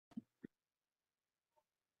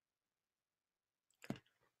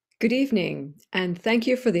Good evening, and thank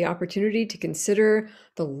you for the opportunity to consider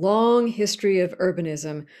the long history of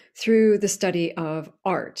urbanism through the study of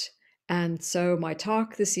art. And so my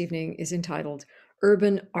talk this evening is entitled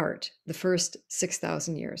Urban Art, the First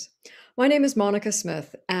 6,000 Years. My name is Monica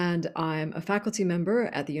Smith, and I'm a faculty member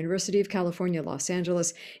at the University of California, Los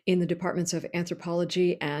Angeles, in the departments of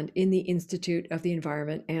anthropology and in the Institute of the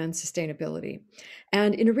Environment and Sustainability.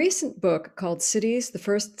 And in a recent book called Cities, the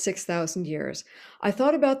First 6,000 Years, I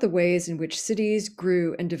thought about the ways in which cities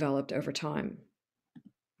grew and developed over time.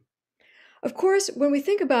 Of course, when we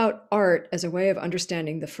think about art as a way of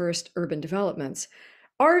understanding the first urban developments,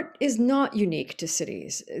 art is not unique to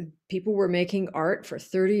cities. People were making art for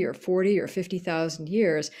 30 or 40 or 50,000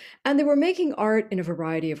 years, and they were making art in a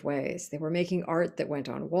variety of ways. They were making art that went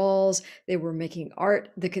on walls, they were making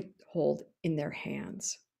art that could hold in their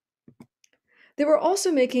hands. They were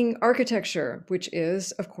also making architecture, which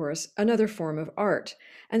is, of course, another form of art.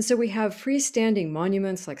 And so we have freestanding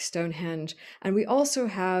monuments like Stonehenge, and we also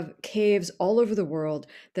have caves all over the world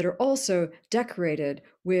that are also decorated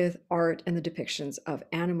with art and the depictions of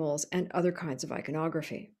animals and other kinds of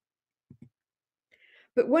iconography.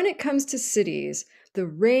 But when it comes to cities, the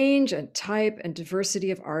range and type and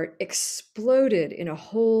diversity of art exploded in a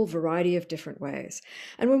whole variety of different ways.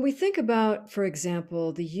 And when we think about, for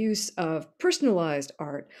example, the use of personalized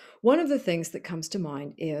art, one of the things that comes to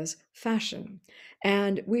mind is fashion.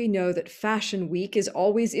 And we know that Fashion Week is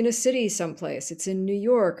always in a city someplace. It's in New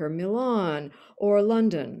York or Milan or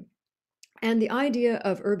London. And the idea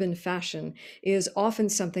of urban fashion is often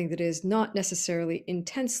something that is not necessarily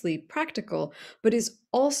intensely practical, but is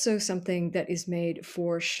also something that is made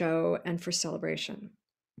for show and for celebration.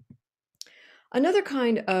 Another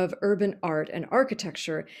kind of urban art and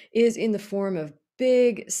architecture is in the form of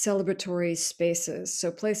big celebratory spaces.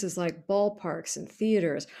 So places like ballparks and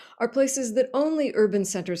theaters are places that only urban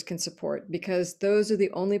centers can support because those are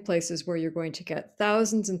the only places where you're going to get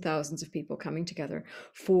thousands and thousands of people coming together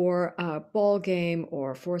for a ball game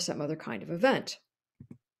or for some other kind of event.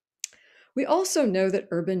 We also know that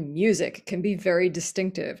urban music can be very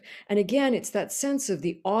distinctive. And again, it's that sense of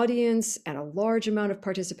the audience and a large amount of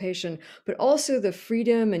participation, but also the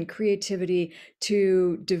freedom and creativity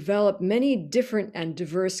to develop many different and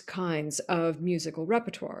diverse kinds of musical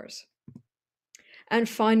repertoires. And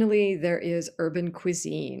finally, there is urban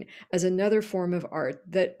cuisine as another form of art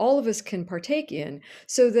that all of us can partake in,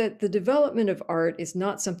 so that the development of art is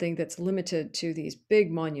not something that's limited to these big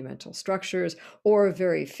monumental structures or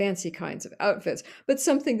very fancy kinds of outfits, but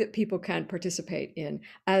something that people can participate in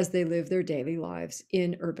as they live their daily lives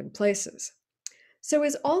in urban places. So,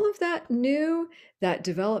 is all of that new? That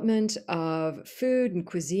development of food and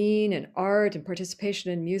cuisine and art and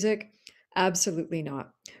participation in music? Absolutely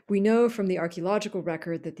not. We know from the archaeological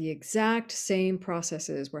record that the exact same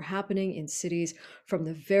processes were happening in cities from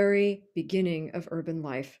the very beginning of urban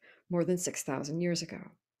life more than 6,000 years ago.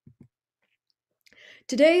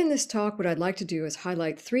 Today, in this talk, what I'd like to do is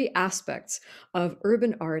highlight three aspects of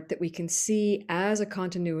urban art that we can see as a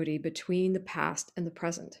continuity between the past and the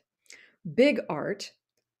present: big art,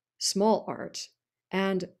 small art,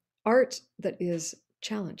 and art that is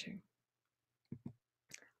challenging.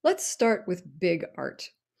 Let's start with big art.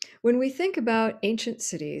 When we think about ancient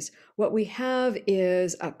cities, what we have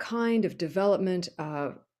is a kind of development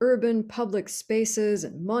of urban public spaces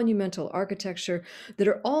and monumental architecture that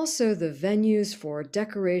are also the venues for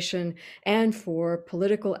decoration and for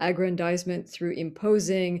political aggrandizement through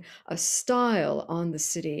imposing a style on the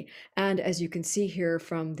city. And as you can see here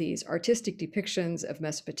from these artistic depictions of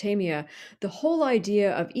Mesopotamia, the whole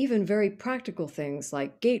idea of even very practical things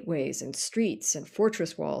like gateways and streets and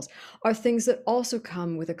fortress walls are things that also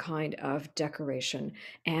come with a kind of decoration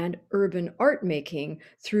and urban art making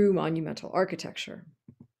through monumental architecture.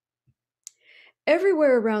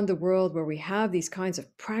 Everywhere around the world where we have these kinds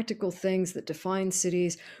of practical things that define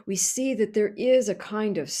cities, we see that there is a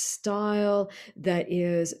kind of style that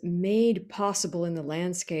is made possible in the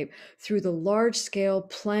landscape through the large scale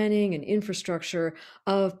planning and infrastructure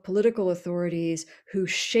of political authorities who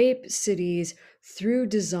shape cities through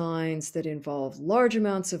designs that involve large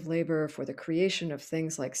amounts of labor for the creation of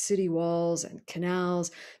things like city walls and canals,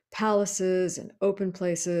 palaces and open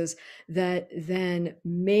places that then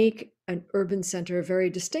make an urban center very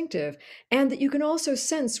distinctive and that you can also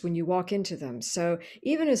sense when you walk into them. So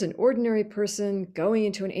even as an ordinary person going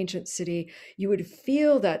into an ancient city, you would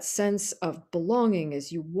feel that sense of belonging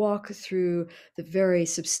as you walk through the very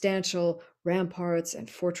substantial ramparts and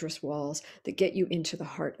fortress walls that get you into the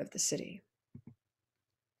heart of the city.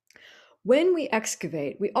 When we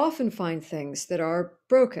excavate, we often find things that are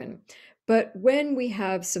broken. But when we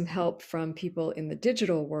have some help from people in the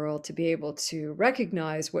digital world to be able to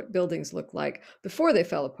recognize what buildings look like before they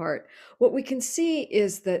fell apart, what we can see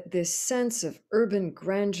is that this sense of urban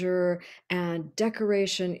grandeur and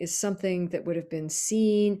decoration is something that would have been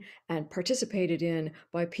seen and participated in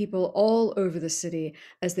by people all over the city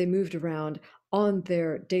as they moved around on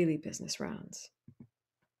their daily business rounds.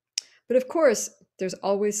 But of course, there's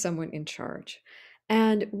always someone in charge.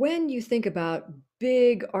 And when you think about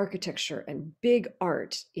big architecture and big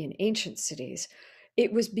art in ancient cities,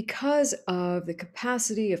 it was because of the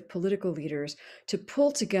capacity of political leaders to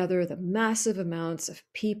pull together the massive amounts of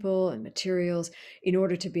people and materials in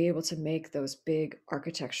order to be able to make those big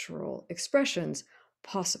architectural expressions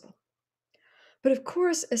possible. But of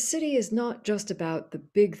course, a city is not just about the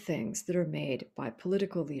big things that are made by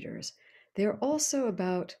political leaders. They are also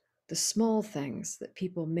about the small things that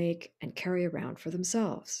people make and carry around for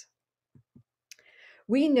themselves.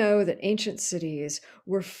 We know that ancient cities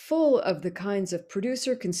were full of the kinds of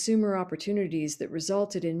producer consumer opportunities that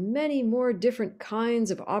resulted in many more different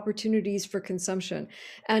kinds of opportunities for consumption.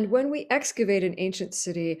 And when we excavate an ancient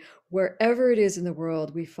city, wherever it is in the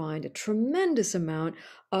world, we find a tremendous amount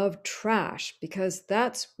of trash because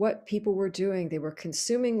that's what people were doing. They were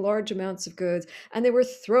consuming large amounts of goods and they were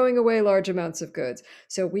throwing away large amounts of goods.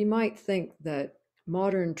 So we might think that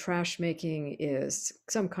modern trash making is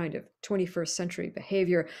some kind of 21st century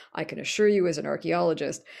behavior. I can assure you, as an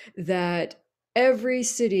archaeologist, that every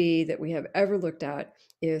city that we have ever looked at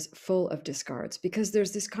is full of discards because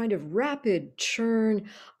there's this kind of rapid churn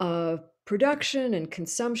of production and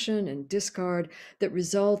consumption and discard that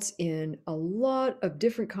results in a lot of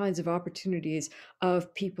different kinds of opportunities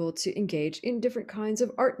of people to engage in different kinds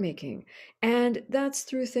of art making. And that's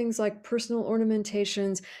through things like personal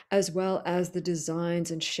ornamentations as well as the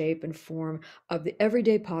designs and shape and form of the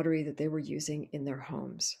everyday pottery that they were using in their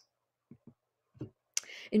homes.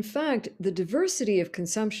 In fact, the diversity of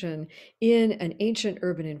consumption in an ancient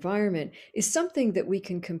urban environment is something that we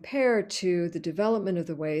can compare to the development of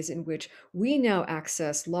the ways in which we now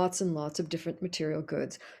access lots and lots of different material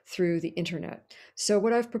goods through the internet. So,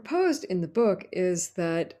 what I've proposed in the book is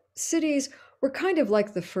that cities were kind of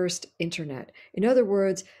like the first internet. In other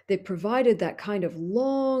words, they provided that kind of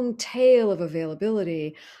long tail of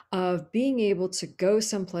availability of being able to go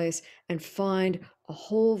someplace and find a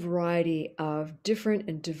whole variety of different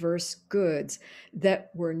and diverse goods that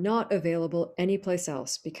were not available anyplace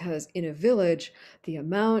else because in a village the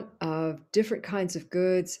amount of different kinds of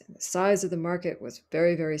goods and the size of the market was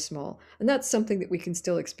very, very small. And that's something that we can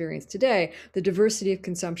still experience today, the diversity of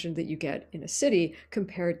consumption that you get in a city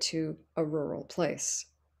compared to a rural place.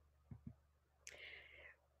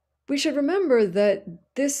 We should remember that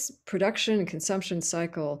this production and consumption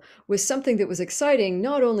cycle was something that was exciting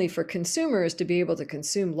not only for consumers to be able to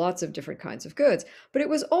consume lots of different kinds of goods, but it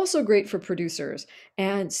was also great for producers.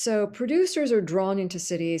 And so producers are drawn into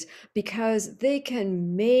cities because they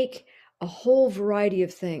can make a whole variety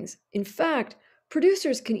of things. In fact,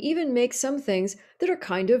 producers can even make some things that are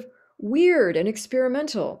kind of weird and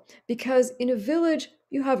experimental because in a village,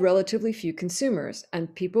 you have relatively few consumers,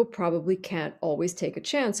 and people probably can't always take a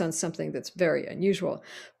chance on something that's very unusual.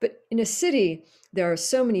 But in a city, there are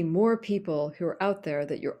so many more people who are out there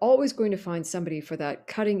that you're always going to find somebody for that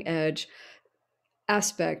cutting edge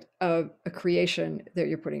aspect of a creation that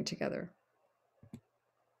you're putting together.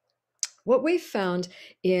 What we found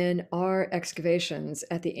in our excavations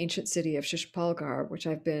at the ancient city of Shishpalgarh, which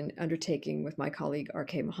I've been undertaking with my colleague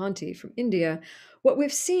R.K. Mohanty from India, what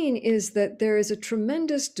we've seen is that there is a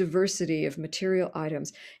tremendous diversity of material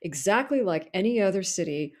items. Exactly like any other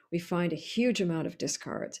city, we find a huge amount of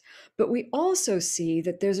discards. But we also see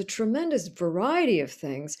that there's a tremendous variety of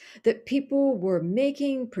things that people were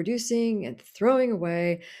making, producing, and throwing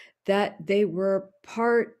away that they were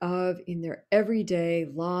part of in their everyday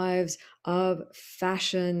lives of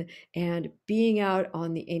fashion and being out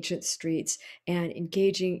on the ancient streets and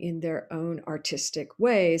engaging in their own artistic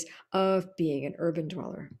ways of being an urban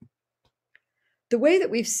dweller. The way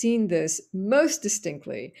that we've seen this most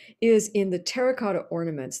distinctly is in the terracotta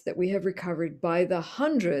ornaments that we have recovered by the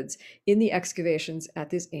hundreds in the excavations at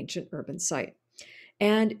this ancient urban site.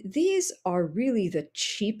 And these are really the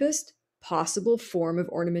cheapest possible form of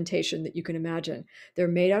ornamentation that you can imagine. They're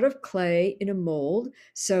made out of clay in a mold.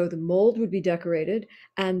 So the mold would be decorated,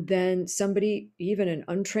 and then somebody, even an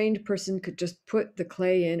untrained person, could just put the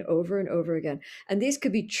clay in over and over again. And these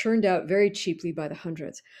could be churned out very cheaply by the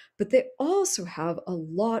hundreds. But they also have a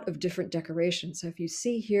lot of different decorations. So if you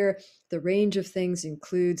see here, the range of things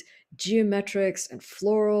includes geometrics and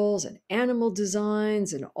florals and animal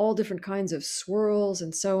designs and all different kinds of swirls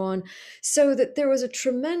and so on, so that there was a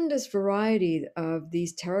tremendous variety variety of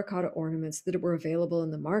these terracotta ornaments that were available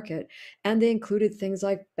in the market. And they included things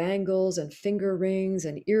like bangles and finger rings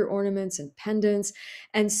and ear ornaments and pendants.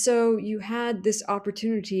 And so you had this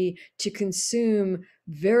opportunity to consume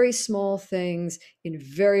very small things in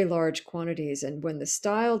very large quantities. And when the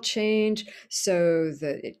style changed, so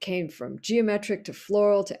that it came from geometric to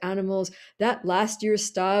floral to animals, that last year's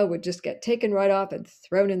style would just get taken right off and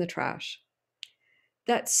thrown in the trash.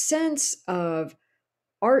 That sense of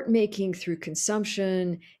art making through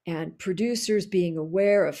consumption and producers being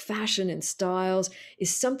aware of fashion and styles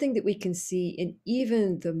is something that we can see in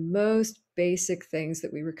even the most basic things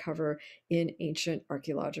that we recover in ancient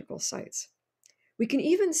archaeological sites. We can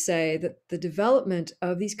even say that the development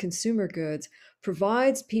of these consumer goods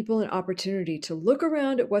provides people an opportunity to look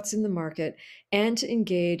around at what's in the market and to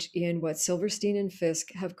engage in what Silverstein and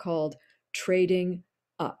Fisk have called trading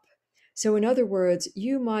up. So, in other words,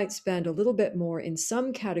 you might spend a little bit more in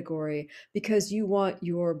some category because you want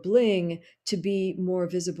your bling to be more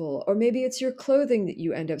visible. Or maybe it's your clothing that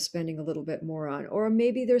you end up spending a little bit more on. Or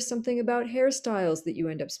maybe there's something about hairstyles that you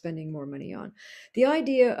end up spending more money on. The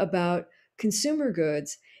idea about consumer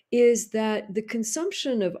goods is that the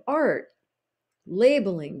consumption of art,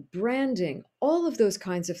 labeling, branding, all of those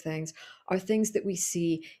kinds of things are things that we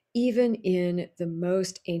see even in the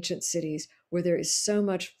most ancient cities where there is so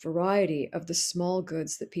much variety of the small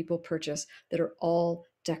goods that people purchase that are all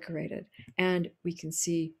decorated. And we can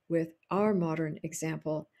see with our modern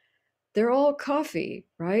example, they're all coffee,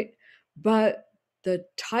 right? But the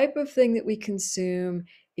type of thing that we consume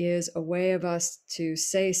is a way of us to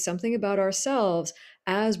say something about ourselves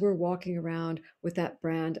as we're walking around with that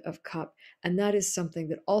brand of cup. And that is something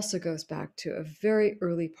that also goes back to a very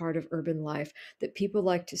early part of urban life, that people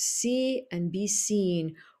like to see and be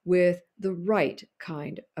seen with the right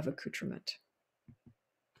kind of accoutrement.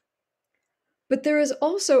 But there is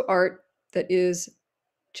also art that is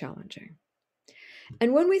challenging.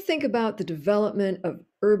 And when we think about the development of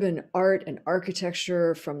urban art and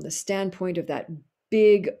architecture from the standpoint of that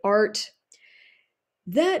big art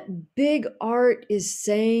is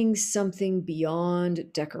saying something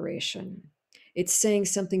beyond decoration. It's saying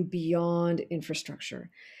something beyond infrastructure.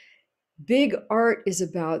 Big art is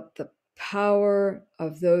about the power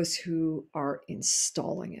of those who are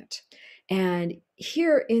installing it. And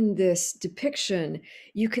here in this depiction,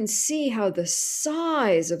 you can see how the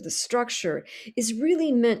size of the structure is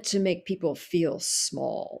really meant to make people feel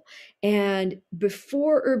small. And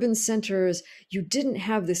before urban centers, you didn't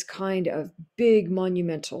have this kind of big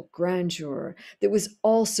monumental grandeur that was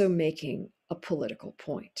also making a political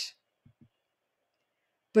point.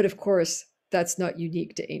 But of course, that's not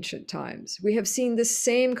unique to ancient times. We have seen the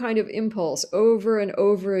same kind of impulse over and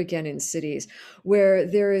over again in cities where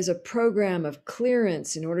there is a program of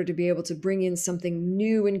clearance in order to be able to bring in something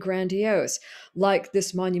new and grandiose, like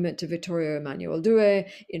this monument to Vittorio Emanuele II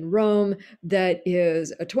in Rome, that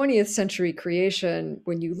is a 20th century creation.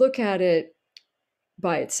 When you look at it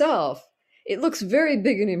by itself, it looks very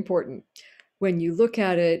big and important. When you look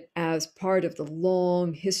at it as part of the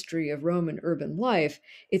long history of Roman urban life,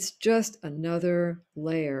 it's just another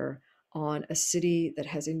layer on a city that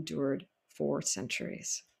has endured for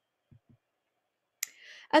centuries.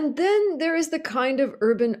 And then there is the kind of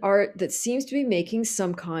urban art that seems to be making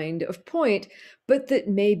some kind of point, but that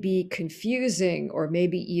may be confusing or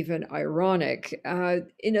maybe even ironic.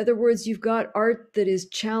 In other words, you've got art that is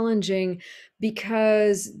challenging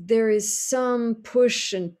because there is some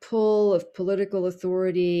push and pull of political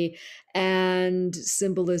authority and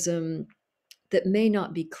symbolism that may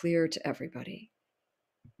not be clear to everybody.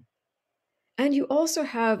 And you also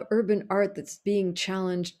have urban art that's being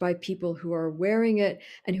challenged by people who are wearing it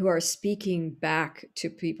and who are speaking back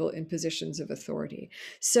to people in positions of authority.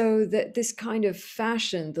 So that this kind of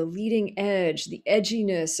fashion, the leading edge, the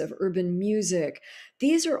edginess of urban music,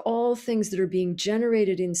 these are all things that are being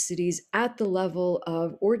generated in cities at the level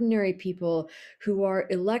of ordinary people who are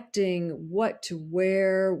electing what to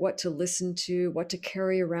wear, what to listen to, what to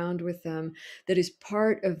carry around with them. That is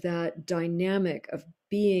part of that dynamic of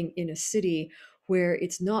being in a city where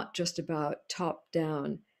it's not just about top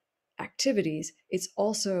down activities, it's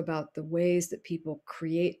also about the ways that people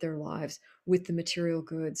create their lives with the material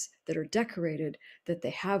goods that are decorated, that they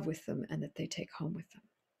have with them, and that they take home with them.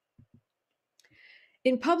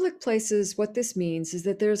 In public places, what this means is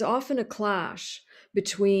that there's often a clash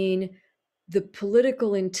between the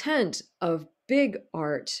political intent of big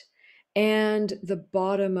art and the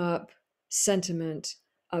bottom up sentiment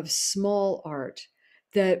of small art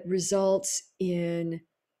that results in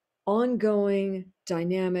ongoing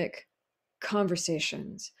dynamic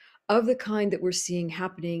conversations of the kind that we're seeing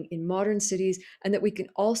happening in modern cities, and that we can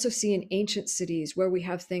also see in ancient cities where we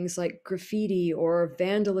have things like graffiti or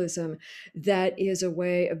vandalism that is a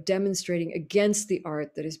way of demonstrating against the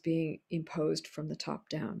art that is being imposed from the top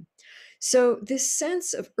down. So, this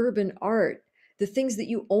sense of urban art, the things that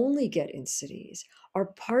you only get in cities, are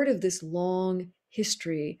part of this long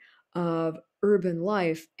history of urban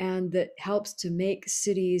life, and that helps to make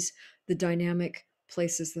cities the dynamic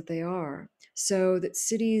places that they are. So that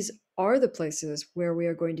cities are the places where we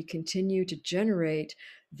are going to continue to generate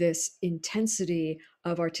this intensity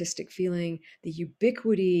of artistic feeling, the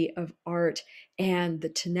ubiquity of art, and the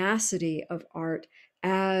tenacity of art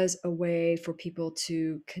as a way for people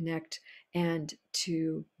to connect and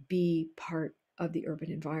to be part of the urban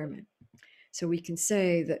environment. So we can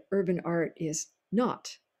say that urban art is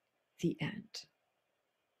not the end.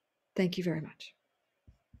 Thank you very much.